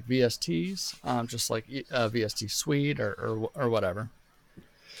for like VSTs, just like VST Suite or whatever?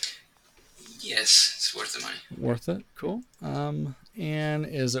 Yes, it's worth the money. Worth it. Cool. And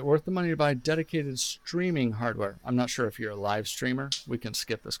is it worth the money to buy dedicated streaming hardware? I'm not sure if you're a live streamer. We can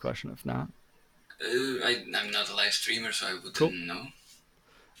skip this question if not. I'm not a live streamer, so I wouldn't Cool. know.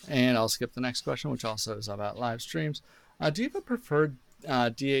 And I'll skip the next question, which also is about live streams. Do you have a preferred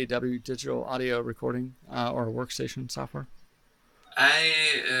DAW, digital audio recording or workstation software?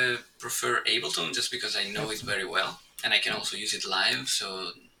 I prefer Ableton just because I know it very well, and I can also use it live.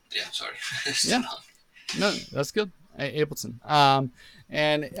 So yeah, sorry. Yeah. No, that's good. Ableton.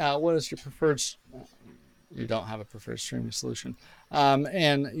 And what is your preferred? You don't have a preferred streaming solution.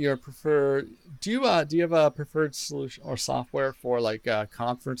 And your preferred? Do you have a preferred solution or software for like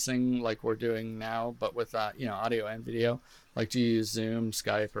conferencing, like we're doing now, but with audio and video? Like, do you use Zoom,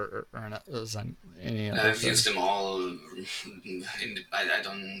 Skype, or any of those? I've used them all. I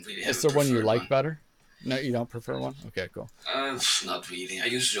don't really have. Is there one you like better? No, you don't prefer one? Okay, cool. Not really. I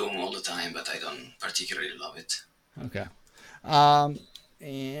use Zoom all the time, but I don't particularly love it. Okay.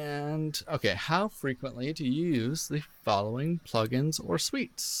 And okay, how frequently do you use the following plugins or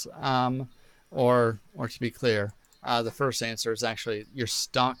suites? Or to be clear, the first answer is actually your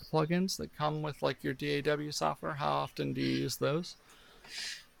stock plugins that come with like your DAW software. How often do you use those?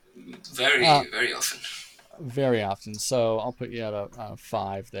 Very often. Very often. So I'll put you at a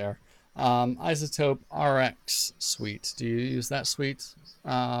 5 there. Isotope RX suite. Do you use that suite?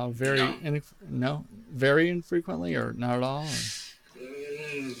 No, very infrequently or not at all?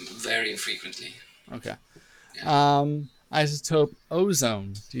 Very infrequently. Okay. Yeah. Isotope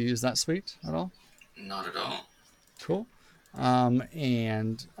Ozone. Do you use that suite at all? Not at all. Cool.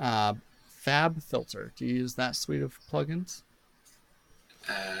 And Fab Filter. Do you use that suite of plugins?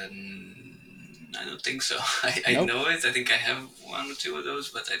 I don't think so. I Nope. know it. I think I have one or two of those,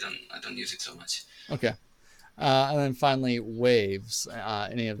 but I don't use it so much. Okay. And then finally, Waves.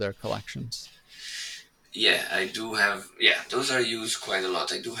 Any of their collections? Yeah, I do have. Yeah, those are used quite a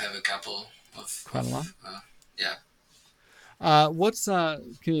lot. I do have a couple of. Quite a lot. Yeah.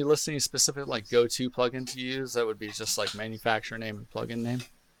 Can you list any specific like go-to plugin to use that would be just like manufacturer name and plugin name?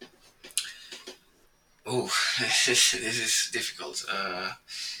 Oh, this is difficult.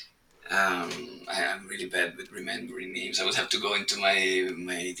 I'm really bad with remembering names. I would have to go into my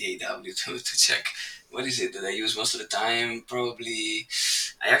DAW to check. What is it that I use most of the time? Probably,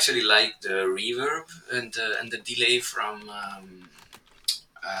 I actually like the reverb and the delay from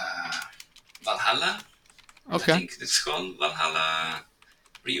Valhalla. Okay. I think it's called Valhalla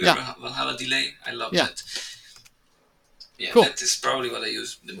reverb, Yeah. Valhalla delay. I love Yeah. that. Yeah, Cool. that is probably what I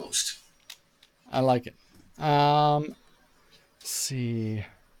use the most. I like it. Let's see.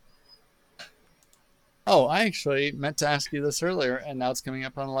 Oh, I actually meant to ask you this earlier, and now it's coming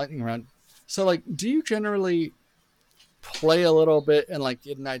up on the lightning round. So, like, do you generally play a little bit and like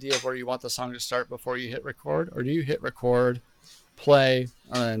get an idea of where you want the song to start before you hit record, or do you hit record, play,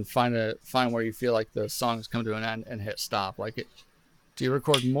 and then find where you feel like the song's come to an end and hit stop? Like, do you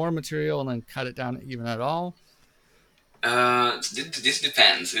record more material and then cut it down even at all? This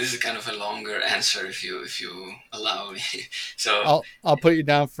depends. This is kind of a longer answer if you allow me. So I'll put you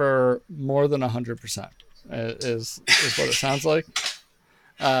down for more than 100%. Is what it sounds like.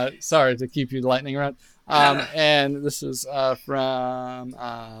 Sorry to keep you lightning round. And this is from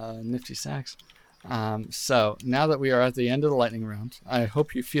Nifty Sax. So now that we are at the end of the lightning round, I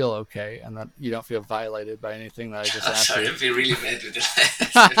hope you feel okay and that you don't feel violated by anything that I just asked sorry, you. I'd be really bad with it.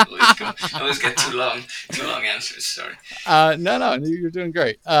 I always get too long answers. Sorry. No, you're doing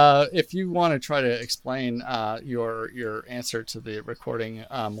great. If you want to try to explain your answer to the recording,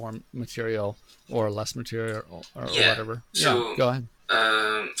 more material or less material or whatever, so, go ahead.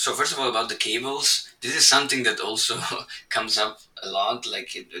 So first of all, about the cables, this is something that also comes up a lot,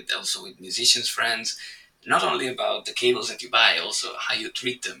 like also with musicians friends. Not only about the cables that you buy, also how you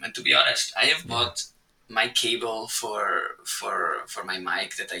treat them. And to be honest, I have bought my cable for my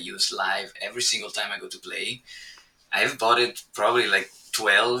mic that I use live every single time I go to play. I have bought it probably like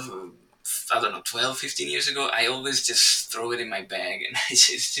 12, 15 years ago. I always just throw it in my bag and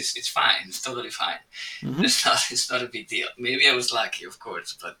it's fine. It's totally fine. Mm-hmm. It's not a big deal. Maybe I was lucky, of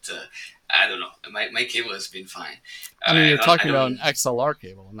course, but I don't know. My cable has been fine. I mean, you're talking about an XLR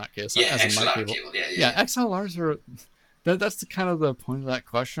cable in that case. Yeah, as a XLR mic cable. Yeah, XLRs are That's the kind of the point of that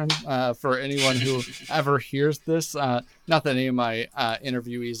question for anyone who ever hears this. Not that any of my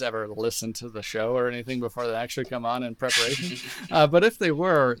interviewees ever listen to the show or anything before they actually come on in preparation. But if they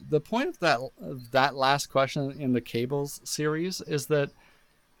were, the point of that last question in the cables series is that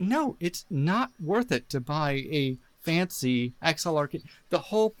no, it's not worth it to buy a fancy XLR cable. The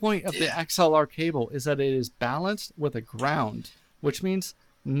whole point of the XLR cable is that it is balanced with a ground, which means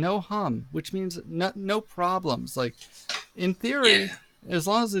no hum, which means no problems. Like in theory, Yeah. as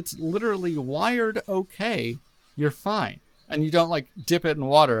long as it's literally wired okay, you're fine, and you don't like dip it in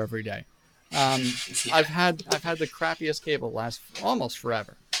water every day. Yeah. I've had the crappiest cable last almost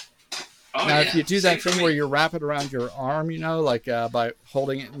forever. Oh Now, if yeah. you do Same that for thing where me. you wrap it around your arm, like by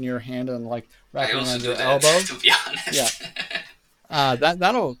holding it in your hand and like I wrapping it also around do your that, elbow, to be yeah, honest.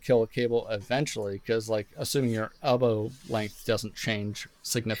 that'll kill a cable eventually because, like, assuming your elbow length doesn't change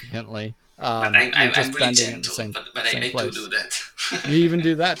significantly, But you're I'm just really bending it in the gentle. same But same I do place. that. You even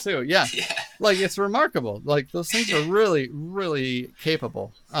do that too, yeah. Yeah. Like it's remarkable. Like those things are really, really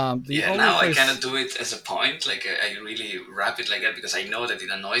capable. The Yeah, only now I cannot place, do it as a point. Like I really wrap it like that because I know that it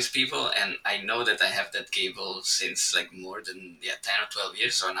annoys people, and I know that I have that cable since like more than 10 or 12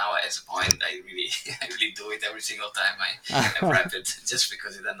 years. So now as a point, I really I really do it every single time I wrap it, just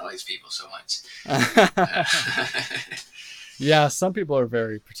because it annoys people so much. Uh, yeah, some people are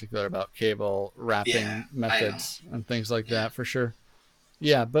very particular about cable yeah, wrapping I know. methods and things like Yeah, that for sure.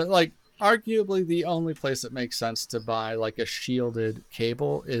 Yeah, but like arguably the only place it makes sense to buy like a shielded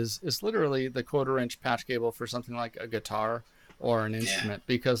cable is literally the quarter-inch patch cable for something like a guitar or an yeah, instrument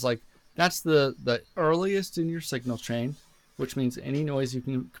because like that's the earliest in your signal chain, which means any noise you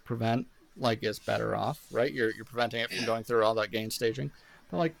can prevent like is better off, right? You're preventing it from yeah, going through all that gain staging.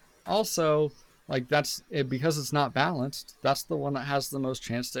 But like also like that's it because it's not balanced, that's the one that has the most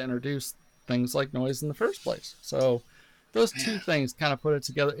chance to introduce things like noise in the first place. So those two yeah, things kind of put it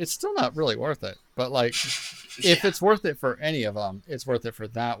together. It's still not really worth it, but like if yeah. it's worth it for any of them, it's worth it for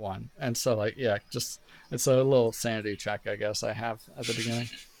that one. And so like yeah, just it's a little sanity check I guess I have at the beginning.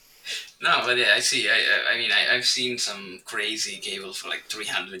 No, but yeah, I see. I mean, I've seen some crazy cables for like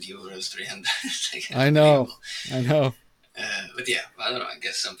 300 euros, 300, like I know, unbelievable. I know. But yeah, I don't know. I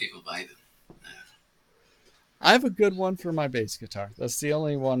guess some people buy them. I have a good one for my bass guitar. That's the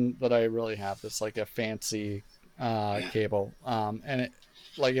only one that I really have. That's like a fancy Yeah, cable. And it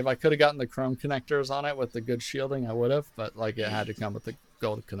like if I could have gotten the chrome connectors on it with the good shielding, I would have. But like it had to come with the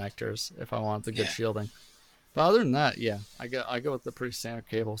gold connectors if I wanted the good yeah. shielding. But other than that, yeah, I go with the pretty standard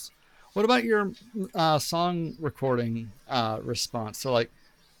cables. What about your song recording response? So like,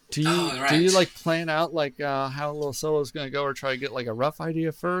 Oh, do you right. like plan out like how a little solo is going to go, or try to get like a rough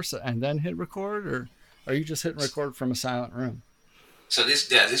idea first and then hit record, or are you just hitting record from a silent room? So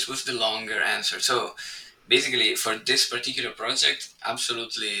this was the longer answer. So basically, for this particular project,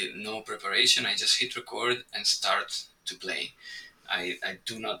 absolutely no preparation. I just hit record and start to play. I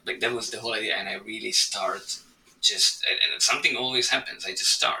do not like that was the whole idea, and I really start just and something always happens. I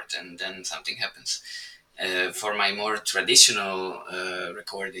just start, and then something happens. For my more traditional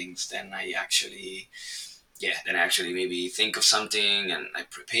recordings, then I actually maybe think of something and I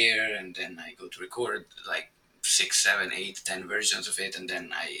prepare, and then I go to record like 6, 7, 8, 10 versions of it, and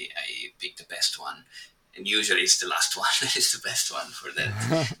then I pick the best one. And usually it's the last one that is the best one for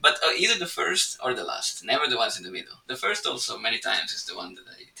that. But either the first or the last, never the ones in the middle. The first also many times is the one that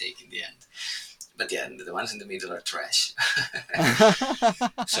I take in the end. But yeah, the ones in the middle are trash.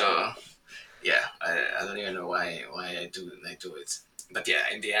 So yeah, I don't even know why I do it. But yeah,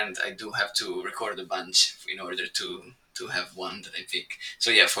 in the end, I do have to record a bunch in order to have one that I pick.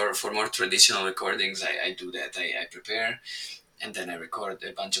 So yeah, for more traditional recordings, I do that. I prepare, and then I record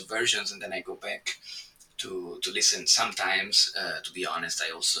a bunch of versions, and then I go back to listen. Sometimes, to be honest,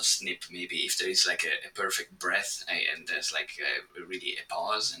 I also snip maybe if there is like a perfect breath, and there's like really a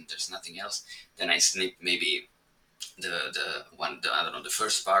pause and there's nothing else, then I snip maybe I don't know, the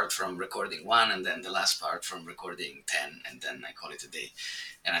first part from recording one, and then the last part from recording 10, and then I call it a day,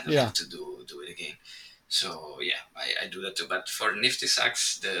 and I don't Yeah, have to do it again. So yeah, I do that too. But for Nifty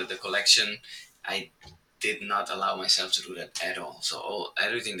Sax, the collection, I did not allow myself to do that at all. So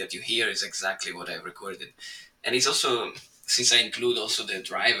everything that you hear is exactly what I recorded, and it's also, since I include also the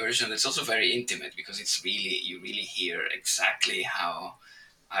dry version, it's also very intimate because it's really, you really hear exactly how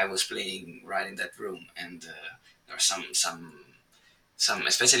I was playing right in that room, and there are some,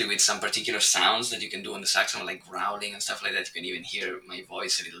 especially with some particular sounds that you can do on the saxophone, like growling and stuff like that. You can even hear my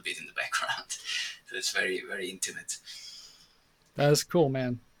voice a little bit in the background, so it's very, very intimate. that is cool,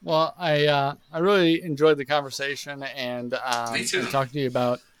 man. Well, I really enjoyed the conversation Me too. and talking to you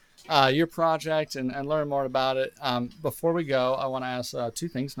about your project and learn more about it. Before we go, I want to ask two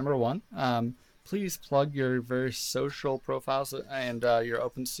things. Number one, please plug your various social profiles and your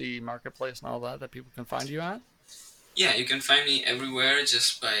OpenSea marketplace and all that people can find you at. Yeah, you can find me everywhere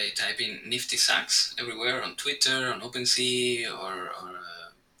just by typing Nifty Sax everywhere on Twitter, on OpenSea, or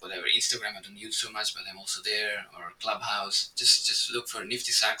whatever, Instagram. I don't use so much, but I'm also there, or Clubhouse. Just look for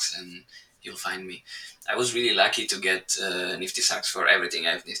Nifty Sax and you'll find me. I was really lucky to get Nifty Sax for everything.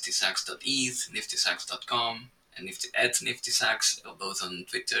 I have niftysax.eth, niftysax.com, and @niftysax, both on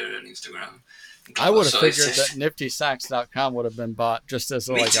Twitter and Instagram. I would have figured that niftysax.com would have been bought just as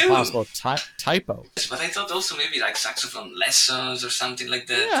like a possible typo. But I thought also maybe like saxophone lessons or something like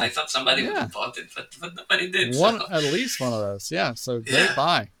that. Yeah. I thought somebody would have bought it, but nobody did. At least one of those. Yeah. So great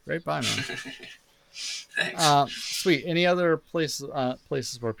buy, man. Thanks. Sweet. Any other places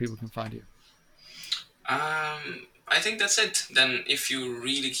where people can find you? I think that's it. Then if you're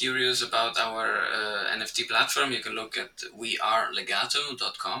really curious about our NFT platform, you can look at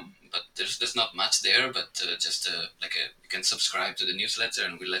wearelegato.com. But there's not much there, but you can subscribe to the newsletter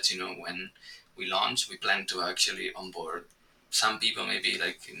and we'll let you know when we launch. We plan to actually onboard some people maybe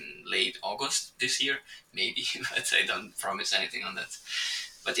like in late August this year, maybe, but I don't promise anything on that.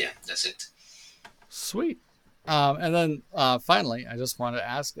 But yeah, that's it. Sweet. And then finally, I just wanted to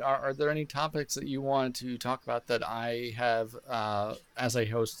ask, are there any topics that you want to talk about that I have, as a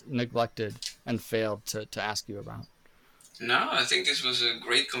host, neglected and failed to ask you about? No, I think this was a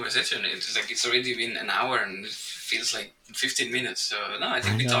great conversation. It's already been an hour and it feels like 15 minutes. So no, I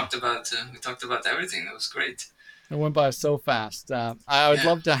think we talked about everything. That was great. It went by so fast. I would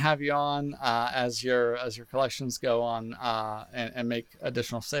love to have you on as your collections go on and make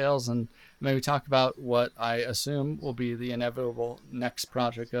additional sales, and maybe talk about what I assume will be the inevitable next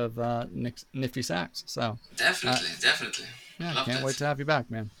project of Nifty Sax. So definitely. Yeah, can't wait to have you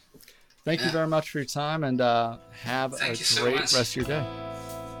back, man. Thank you very much for your time, and have a great rest of your day.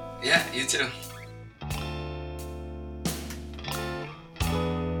 Yeah, you too.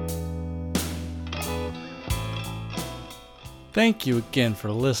 Thank you again for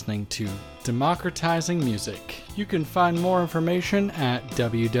listening to Democratizing Music. You can find more information at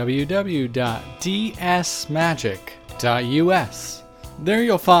www.dsmagic.us. There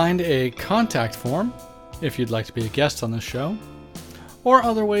you'll find a contact form if you'd like to be a guest on the show, or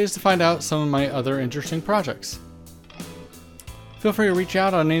other ways to find out some of my other interesting projects. Feel free to reach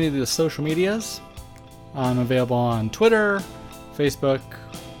out on any of the social medias. I'm available on Twitter, Facebook,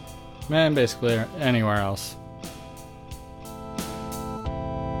 and basically anywhere else.